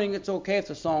 This morning, it's okay if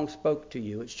the song spoke to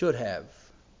you. It should have.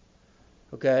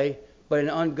 Okay? But in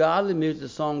ungodly music, the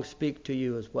songs speak to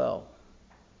you as well.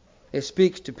 It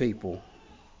speaks to people.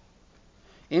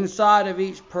 Inside of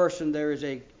each person, there is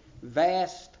a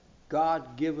vast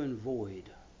God-given void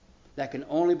that can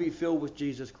only be filled with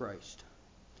Jesus Christ.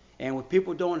 And when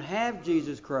people don't have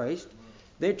Jesus Christ,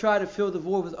 they try to fill the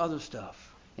void with other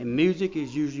stuff. And music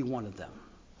is usually one of them.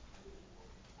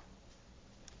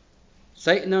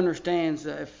 Satan understands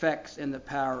the effects and the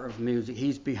power of music.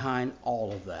 He's behind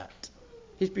all of that.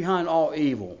 He's behind all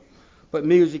evil. But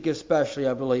music especially,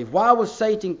 I believe. Why was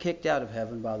Satan kicked out of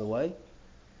heaven, by the way?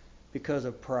 Because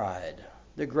of pride.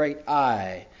 The great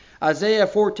I. Isaiah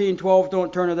 14:12,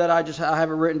 don't turn to that. I have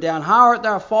it written down. How art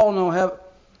thou fallen, O heaven?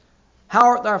 How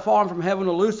art thou fallen from heaven,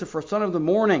 O Lucifer, son of the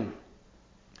morning?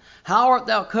 How art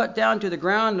thou cut down to the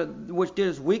ground, which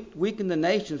didst weaken the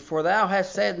nations? For thou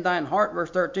hast said in thine heart,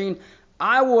 verse 13,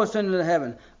 I will ascend into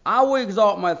heaven. I will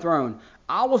exalt my throne.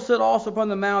 I will sit also upon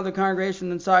the mount of the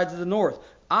congregation in the sides of the north.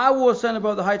 I will ascend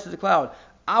above the heights of the cloud.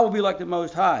 I will be like the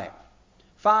Most High.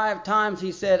 5 times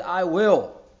he said, I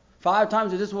will. 5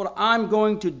 times, this is what I'm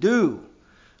going to do.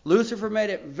 Lucifer made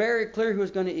it very clear he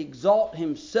was going to exalt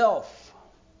himself.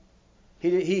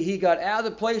 He got out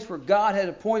of the place where God had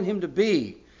appointed him to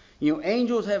be.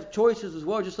 Angels have choices as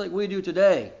well, just like we do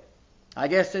today. I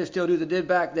guess they still do. They did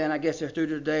back then. I guess they still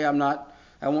do today.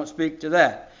 I won't speak to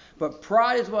that. But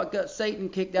pride is what got Satan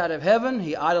kicked out of heaven.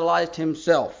 He idolized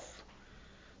himself.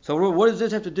 So what does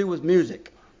this have to do with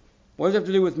music? What does it have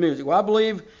to do with music? Well, I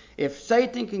believe if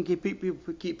Satan can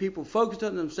keep people focused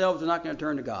on themselves, they're not going to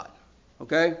turn to God.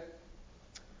 Okay?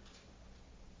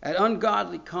 At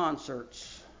ungodly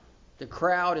concerts, the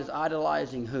crowd is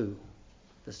idolizing who?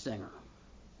 The singer.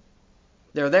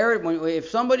 They're there if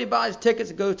somebody buys tickets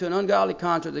and goes to an ungodly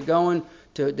concert,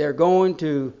 they're going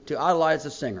to idolize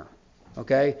the singer.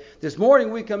 Okay? This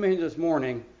morning we come in this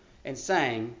morning and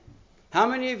sang. How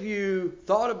many of you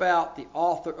thought about the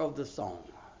author of the song?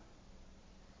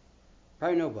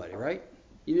 Probably nobody, right?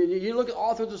 You look at the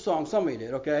author of the song. Somebody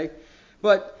did, okay?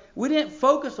 But we didn't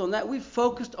focus on that. We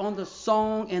focused on the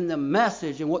song and the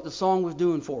message and what the song was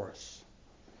doing for us.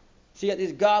 See, at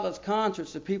these godless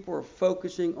concerts, the people are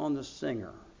focusing on the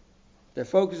singer. They're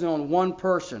focusing on one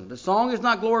person. The song is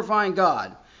not glorifying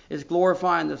God. It's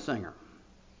glorifying the singer.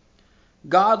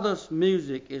 Godless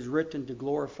music is written to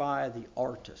glorify the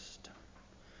artist.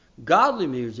 Godly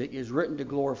music is written to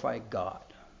glorify God.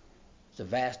 It's a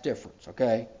vast difference,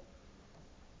 okay?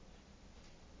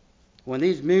 When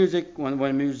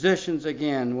musicians,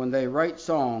 again, when they write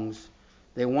songs,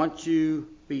 they want you to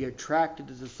be attracted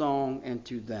to the song and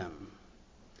to them.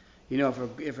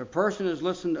 If a person is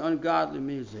listening to ungodly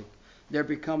music, they're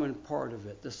becoming part of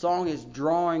it. The song is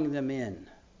drawing them in.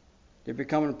 They're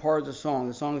becoming part of the song.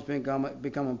 The song is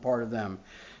becoming part of them.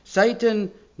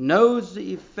 Satan knows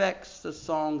the effects the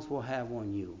songs will have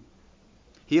on you.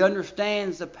 He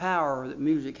understands the power that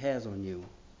music has on you.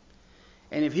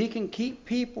 And if he can keep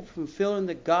people from filling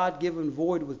the God-given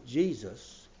void with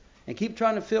Jesus and keep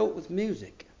trying to fill it with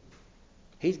music,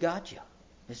 he's got you.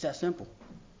 It's that simple.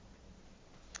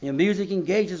 Music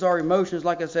engages our emotions,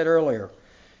 like I said earlier.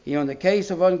 In the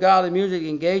case of ungodly music, it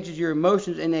engages your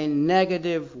emotions in a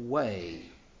negative way.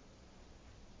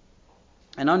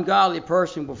 An ungodly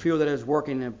person will feel that it's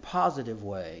working in a positive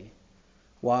way.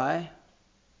 Why?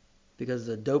 Because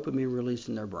of the dopamine release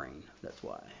in their brain. That's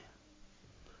why.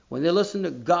 When they listen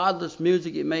to godless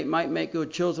music, it might make go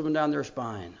chills up and down their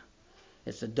spine.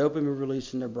 It's the dopamine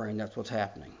release in their brain. That's what's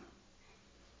happening.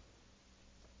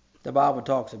 The Bible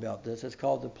talks about this. It's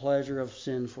called the pleasure of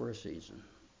sin for a season.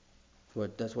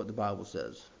 That's what the Bible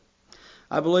says.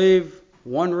 I believe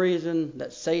one reason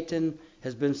that Satan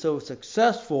has been so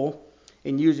successful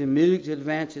in using music to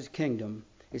advance his kingdom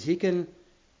is he can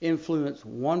influence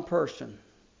one person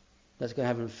that's going to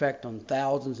have an effect on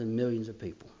thousands and millions of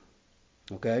people.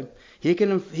 Okay? He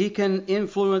can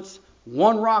influence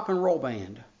one rock and roll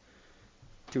band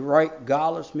to write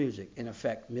godless music and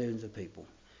affect millions of people.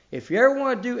 If you ever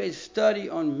want to do a study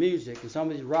on music and some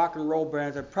of these rock and roll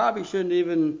bands, I probably should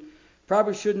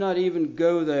not even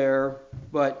go there,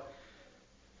 but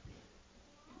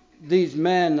these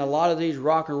men, a lot of these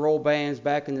rock and roll bands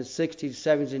back in the 60s,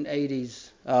 70s, and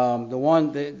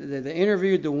 80s, they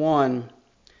interviewed the one,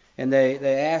 and they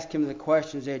asked him the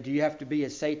question, said, do you have to be a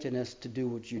Satanist to do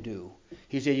what you do?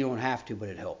 He said, you don't have to, but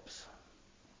it helps.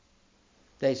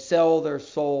 They sell their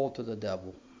soul to the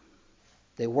devil.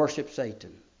 They worship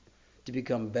Satan to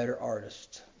become better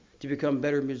artists, to become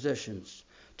better musicians,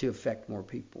 to affect more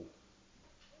people.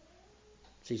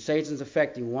 See, Satan's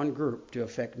affecting one group to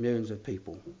affect millions of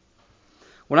people.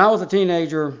 When I was a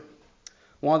teenager,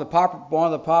 one of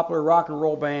the popular rock and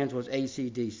roll bands was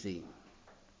AC/DC.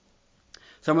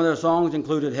 Some of their songs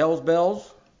included Hell's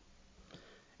Bells.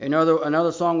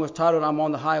 Another song was titled I'm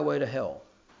on the Highway to Hell.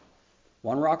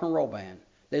 One rock and roll band.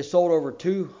 They sold over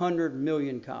 200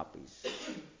 million copies.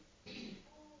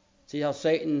 See how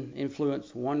Satan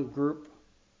influenced one group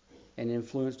and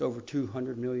influenced over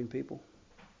 200 million people?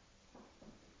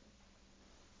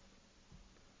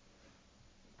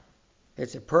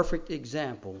 It's a perfect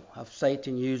example of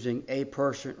Satan using a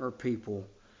person or people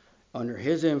under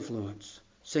his influence,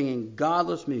 singing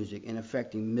godless music and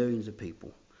affecting millions of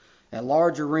people. At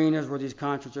large arenas where these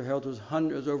concerts are held,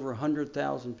 there's over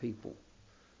 100,000 people.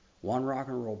 One rock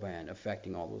and roll band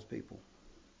affecting all those people.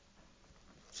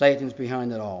 Satan's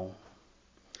behind it all.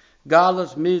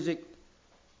 Godless music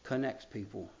connects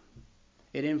people.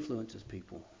 It influences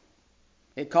people.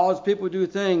 It causes people to do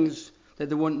things that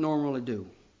they wouldn't normally do.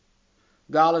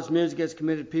 Godless music has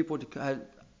caused people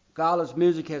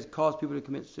to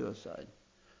commit suicide.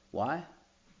 Why?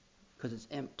 Because it's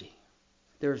empty.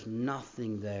 There's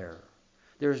nothing there.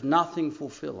 There's nothing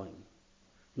fulfilling.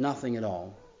 Nothing at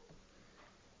all.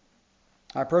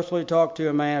 I personally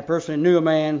knew a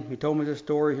man. He told me this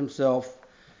story himself.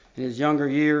 In his younger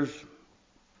years,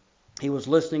 he was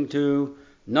listening to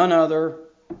none other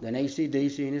then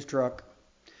AC/DC in his truck.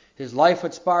 His life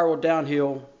had spiraled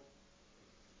downhill,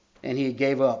 and he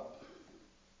gave up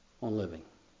on living.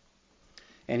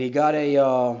 And he got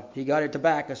a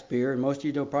tobacco spear, and most of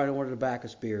you probably know what a tobacco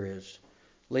spear is.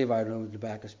 Levi don't know what a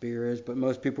tobacco spear is, but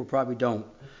most people probably don't.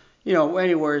 You know,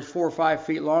 anywhere it's 4 or 5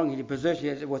 feet long. He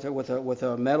positioned it with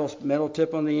a metal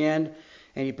tip on the end,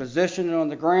 and he positioned it on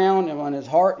the ground and on his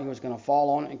heart. He was going to fall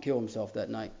on it and kill himself that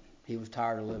night. He was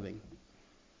tired of living.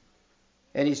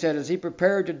 And he said, as he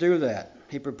prepared to do that,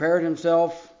 he prepared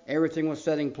himself. Everything was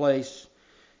set in place,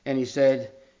 and he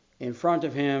said, in front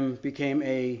of him became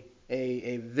a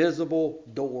visible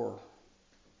door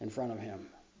in front of him.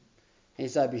 And he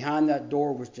said, behind that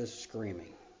door was just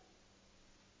screaming.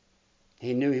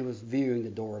 He knew he was viewing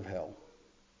the door of hell.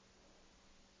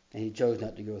 And he chose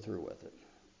not to go through with it.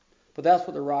 But that's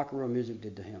what the rock and roll music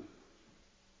did to him.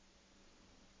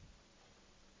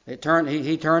 He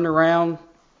turned around,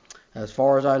 as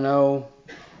far as I know.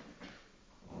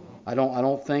 I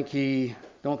don't think he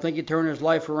turned his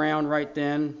life around right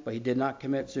then, but he did not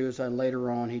commit suicide. And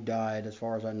later on, he died, as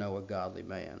far as I know, a godly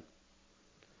man.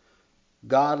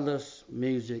 Godless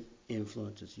music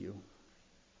influences you.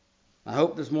 I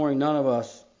hope this morning none of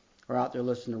us are out there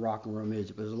listening to rock and roll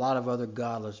music. There's a lot of other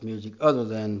godless music other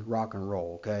than rock and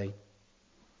roll, okay?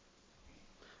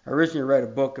 I originally read a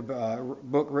book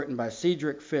written by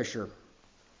Cedric Fisher.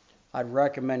 I'd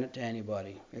recommend it to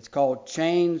anybody. It's called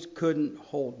Chains Couldn't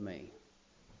Hold Me.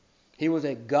 He was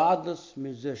a godless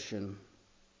musician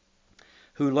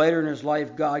who later in his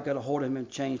life, God got a hold of him and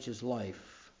changed his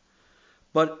life.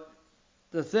 But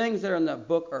the things that are in that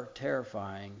book are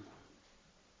terrifying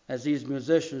as these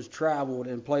musicians traveled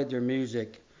and played their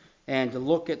music, and to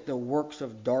look at the works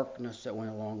of darkness that went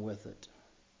along with it.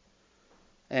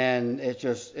 And it's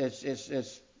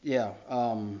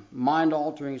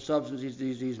mind-altering substances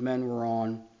these men were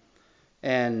on.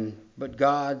 But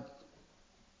God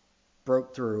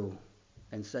broke through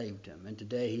and saved him. And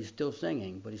today he's still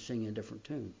singing, but he's singing a different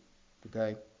tune.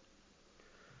 Okay?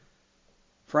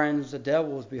 Friends, the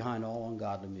devil is behind all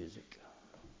ungodly music.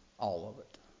 All of it.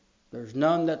 There's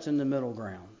none that's in the middle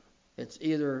ground. It's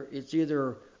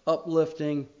either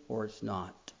uplifting or it's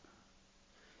not.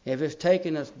 If it's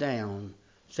taking us down,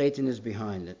 Satan is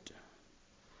behind it.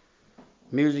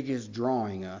 Music is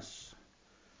drawing us.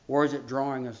 Where is it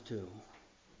drawing us to?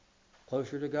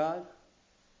 Closer to God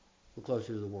or closer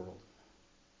to the world?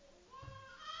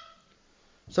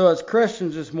 So as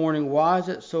Christians this morning, why is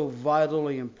it so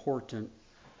vitally important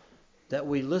that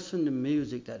we listen to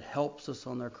music that helps us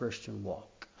on our Christian walk?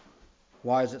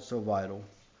 Why is it so vital?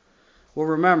 Well,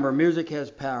 remember, music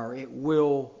has power. It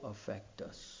will affect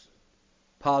us,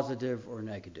 positive or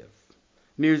negative.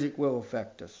 Music will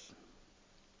affect us.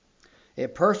 A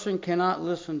person cannot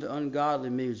listen to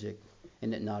ungodly music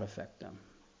and it not affect them.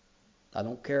 I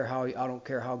don't care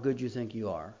how good you think you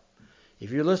are.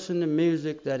 If you listen to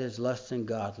music that is less than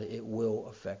godly, it will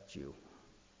affect you.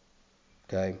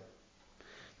 Okay?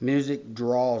 Music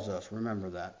draws us.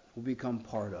 Remember that. We'll become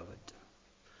part of it.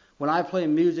 When I play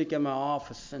music in my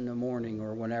office in the morning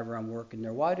or whenever I'm working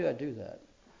there, why do I do that?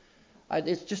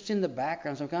 It's just in the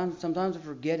background. Sometimes I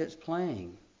forget it's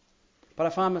playing. But I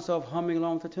find myself humming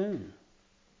along with the tune.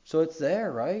 So it's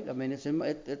there, right? I mean,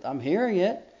 I'm hearing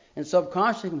it, and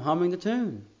subconsciously I'm humming the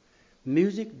tune.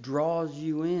 Music draws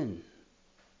you in.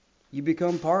 You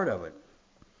become part of it.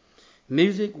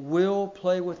 Music will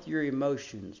play with your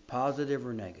emotions, positive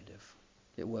or negative.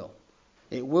 It will.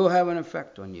 It will have an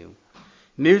effect on you.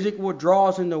 Music will draw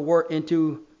us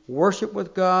into worship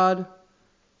with God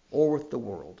or with the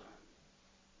world.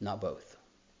 Not both.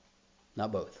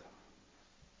 Not both.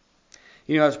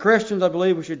 You know, as Christians, I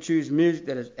believe we should choose music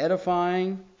that is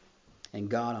edifying and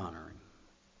God-honoring.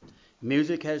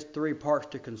 Music has 3 parts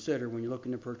to consider when you're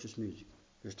looking to purchase music.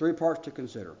 There's 3 parts to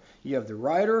consider. You have the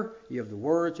writer, you have the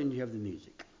words, and you have the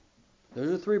music.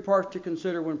 Those are 3 parts to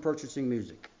consider when purchasing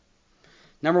music.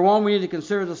 Number 1, we need to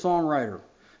consider the songwriter.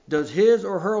 Does his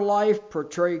or her life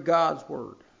portray God's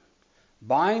word?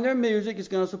 Buying their music is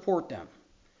going to support them.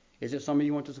 Is it something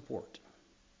you want to support?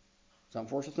 Something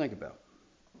for us to think about.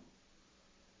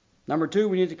 Number 2,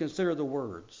 we need to consider the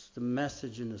words, the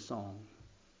message in the song.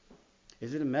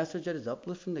 Is it a message that is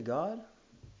uplifting to God?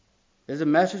 Is it a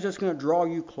message that's going to draw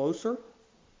you closer?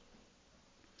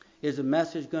 Is the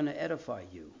message going to edify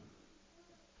you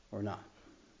or not?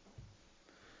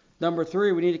 Number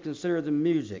 3, we need to consider the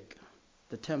music,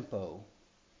 the tempo.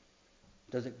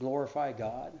 Does it glorify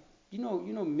God? You know,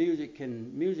 music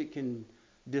can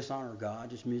dishonor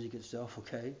God, just music itself,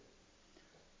 okay?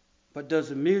 But does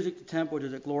the music, the tempo,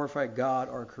 does it glorify God,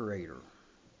 our Creator?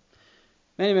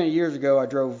 Many, many years ago,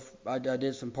 I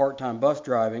did some part-time bus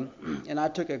driving, and I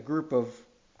took a group of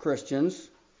Christians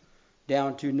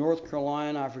down to North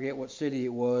Carolina. I forget what city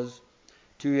it was.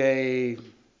 I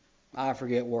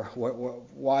forget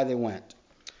why they went.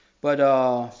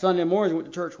 But Sunday mornings we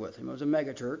went to church with him. It was a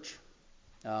mega church.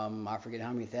 I forget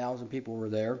how many thousand people were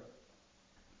there.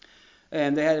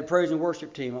 And they had a praise and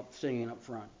worship team up singing up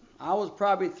front. I was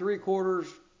probably 3/4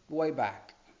 way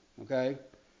back. Okay?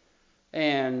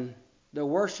 And the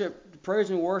praise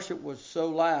and worship was so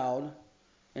loud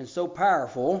and so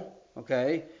powerful,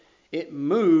 okay, it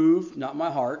moved, not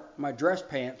my heart, my dress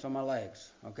pants on my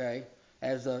legs, okay?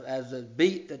 As the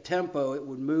beat, the tempo, it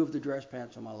would move the dress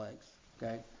pants on my legs,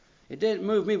 okay? It didn't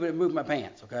move me, but it moved my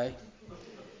pants, okay?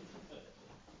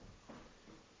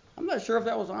 I'm not sure if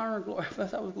that was honor and glory, if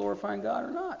that was glorifying God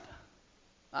or not.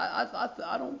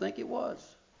 I don't think it was.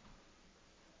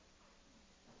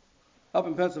 Up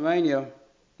in Pennsylvania,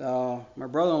 my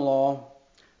brother-in-law,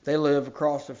 they live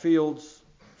across the fields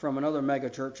from another mega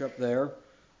church up there.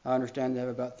 I understand they have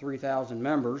about 3,000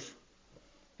 members.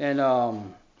 And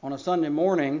on a Sunday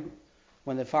morning,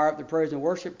 when they fire up the praise and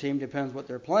worship team, depends what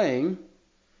they're playing,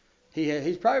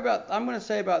 he's probably about, I'm going to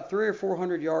say about 300 or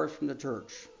 400 yards from the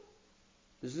church.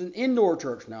 This is an indoor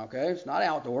church now, okay? It's not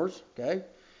outdoors, okay?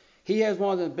 He has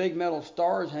one of the big metal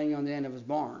stars hanging on the end of his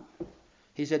barn.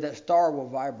 He said that star will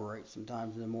vibrate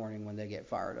sometimes in the morning when they get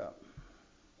fired up.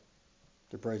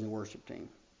 The praise and worship team.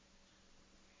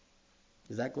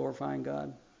 Is that glorifying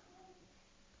God?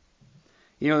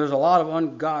 You know, there's a lot of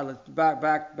ungodly,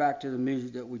 back to the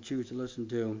music that we choose to listen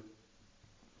to.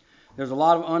 There's a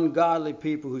lot of ungodly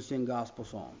people who sing gospel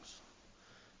songs.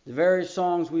 The very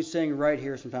songs we sing right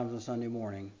here sometimes on Sunday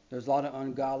morning, there's a lot of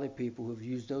ungodly people who've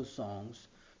used those songs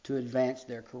to advance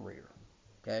their career,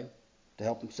 okay? To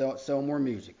help them sell more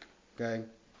music, okay?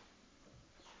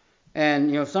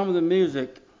 And, you know, some of the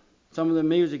music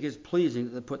is pleasing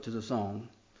that they put to the song.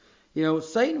 You know,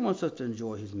 Satan wants us to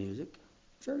enjoy his music.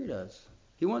 Sure he does.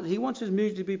 He wants his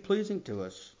music to be pleasing to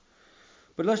us.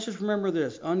 But let's just remember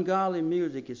this. Ungodly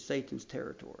music is Satan's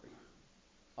territory.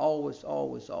 Always,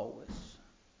 always, always.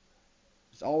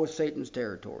 It's always Satan's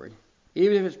territory.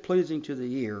 Even if it's pleasing to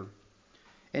the ear.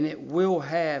 And it will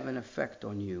have an effect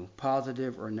on you,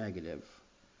 positive or negative.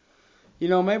 You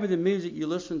know, maybe the music you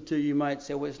listen to, you might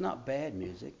say, well, it's not bad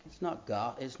music. It's not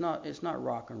it's not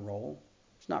rock and roll.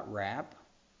 It's not rap.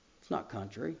 It's not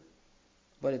country.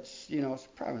 But it's, you know, it's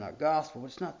probably not gospel, but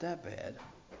it's not that bad.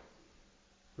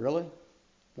 Really?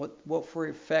 What for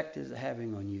effect is it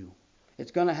having on you?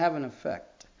 It's going to have an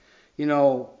effect. You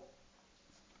know,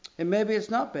 and maybe it's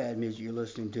not bad music you're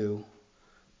listening to,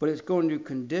 but it's going to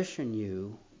condition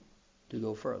you to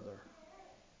go further.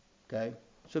 Okay?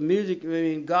 So music, I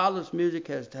mean, godless music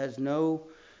has no,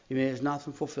 I mean, there's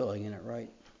nothing fulfilling in it, right?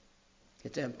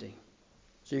 It's empty.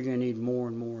 So you're going to need more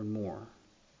and more and more.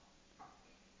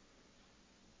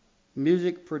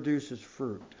 Music produces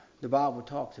fruit. The Bible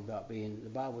talks about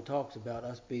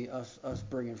us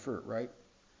bringing fruit, right?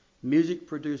 Music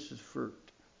produces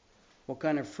fruit. What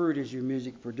kind of fruit is your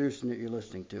music producing that you're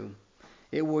listening to?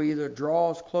 It will either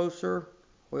draw us closer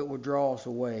or it will draw us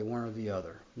away, one or the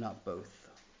other, not both.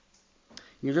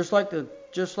 You know, just like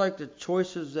the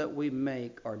choices that we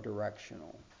make are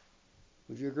directional.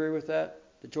 Would you agree with that?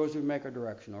 The choices we make are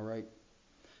directional, right?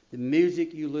 The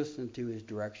music you listen to is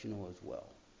directional as well.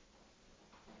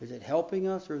 Is it helping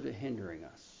us or is it hindering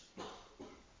us?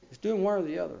 It's doing one or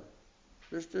the other.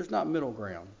 There's not middle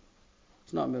ground.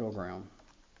 It's not middle ground.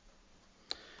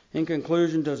 In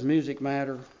conclusion, does music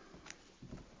matter?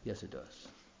 Yes, it does.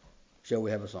 Shall we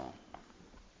have a song?